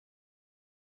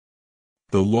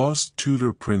The Lost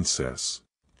Tudor Princess,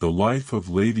 The Life of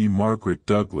Lady Margaret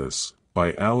Douglas,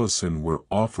 by Alison Weir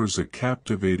offers a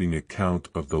captivating account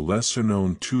of the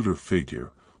lesser-known Tudor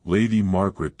figure, Lady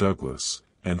Margaret Douglas,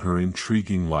 and her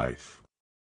intriguing life.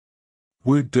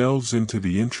 Weir delves into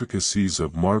the intricacies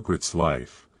of Margaret's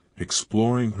life,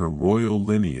 exploring her royal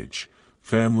lineage,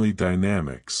 family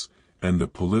dynamics, and the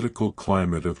political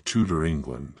climate of Tudor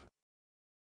England.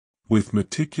 With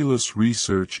meticulous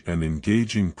research and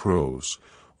engaging prose,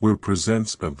 Weir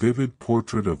presents a vivid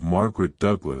portrait of Margaret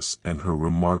Douglas and her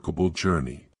remarkable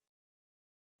journey.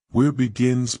 Weir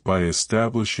begins by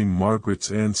establishing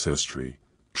Margaret's ancestry,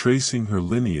 tracing her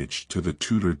lineage to the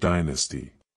Tudor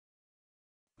dynasty.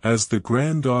 As the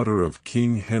granddaughter of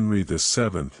King Henry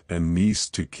VII and niece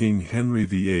to King Henry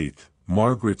VIII,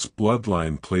 Margaret's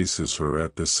bloodline places her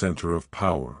at the center of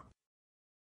power.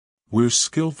 Weir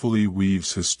skillfully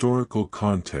weaves historical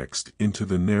context into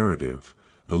the narrative,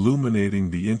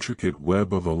 illuminating the intricate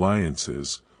web of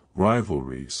alliances,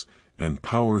 rivalries, and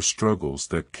power struggles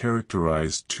that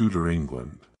characterized Tudor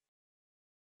England.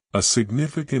 A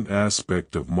significant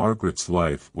aspect of Margaret's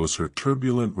life was her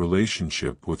turbulent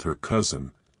relationship with her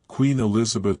cousin, Queen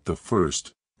Elizabeth I,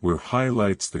 Weir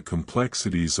highlights the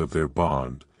complexities of their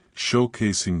bond,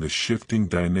 showcasing the shifting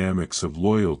dynamics of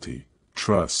loyalty,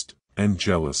 trust, and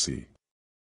jealousy.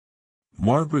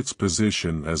 Margaret's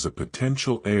position as a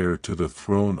potential heir to the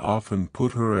throne often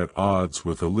put her at odds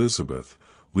with Elizabeth,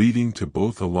 leading to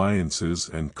both alliances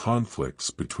and conflicts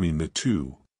between the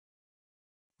two.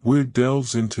 Weir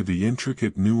delves into the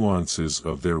intricate nuances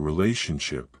of their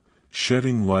relationship,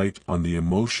 shedding light on the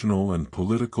emotional and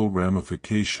political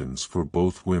ramifications for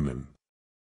both women.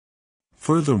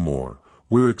 Furthermore,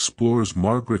 Weir explores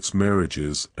Margaret's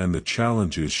marriages and the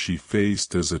challenges she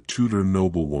faced as a Tudor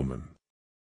noblewoman.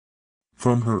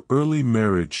 From her early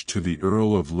marriage to the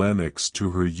Earl of Lennox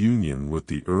to her union with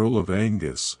the Earl of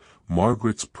Angus,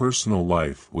 Margaret's personal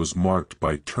life was marked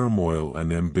by turmoil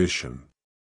and ambition.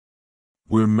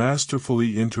 Weir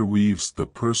masterfully interweaves the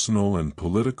personal and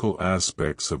political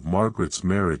aspects of Margaret's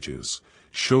marriages,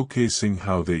 showcasing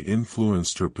how they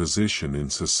influenced her position in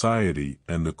society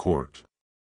and the court.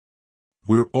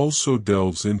 Weir also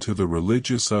delves into the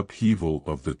religious upheaval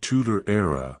of the Tudor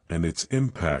era and its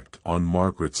impact on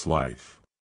Margaret's life.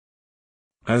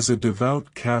 As a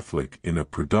devout Catholic in a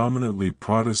predominantly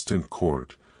Protestant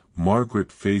court,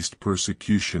 Margaret faced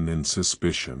persecution and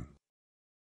suspicion.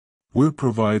 Weir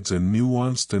provides a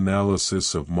nuanced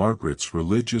analysis of Margaret's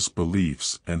religious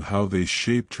beliefs and how they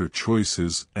shaped her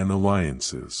choices and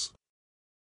alliances.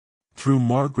 Through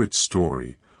Margaret's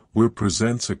story, Weir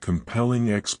presents a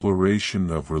compelling exploration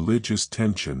of religious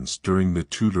tensions during the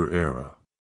Tudor era.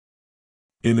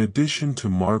 In addition to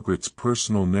Margaret's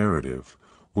personal narrative,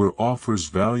 Weir offers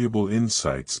valuable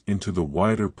insights into the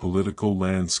wider political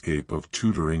landscape of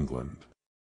Tudor England.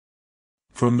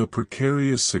 From the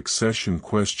precarious succession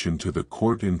question to the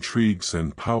court intrigues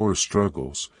and power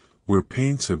struggles, Weir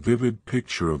paints a vivid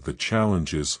picture of the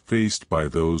challenges faced by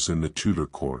those in the Tudor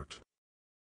court.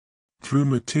 Through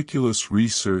meticulous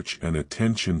research and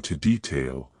attention to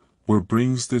detail, Weir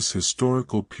brings this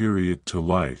historical period to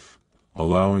life,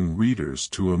 allowing readers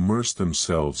to immerse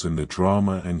themselves in the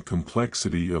drama and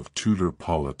complexity of Tudor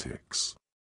politics.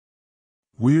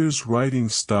 Weir's writing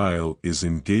style is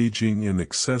engaging and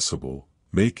accessible,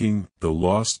 making The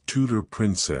Lost Tudor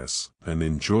Princess an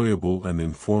enjoyable and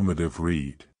informative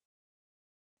read.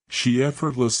 She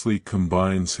effortlessly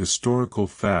combines historical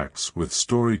facts with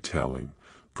storytelling,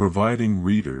 providing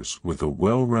readers with a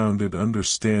well-rounded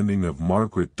understanding of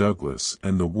Margaret Douglas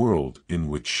and the world in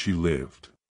which she lived.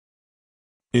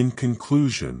 In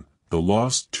conclusion, The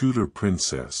Lost Tudor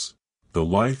Princess, The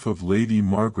Life of Lady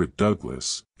Margaret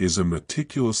Douglas, is a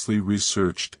meticulously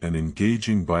researched and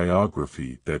engaging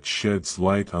biography that sheds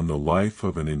light on the life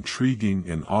of an intriguing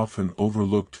and often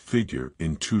overlooked figure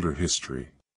in Tudor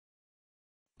history.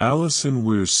 Alison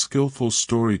Weir's skillful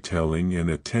storytelling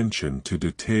and attention to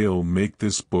detail make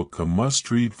this book a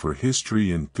must-read for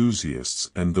history enthusiasts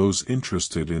and those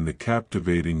interested in the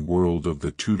captivating world of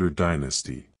the Tudor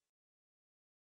dynasty.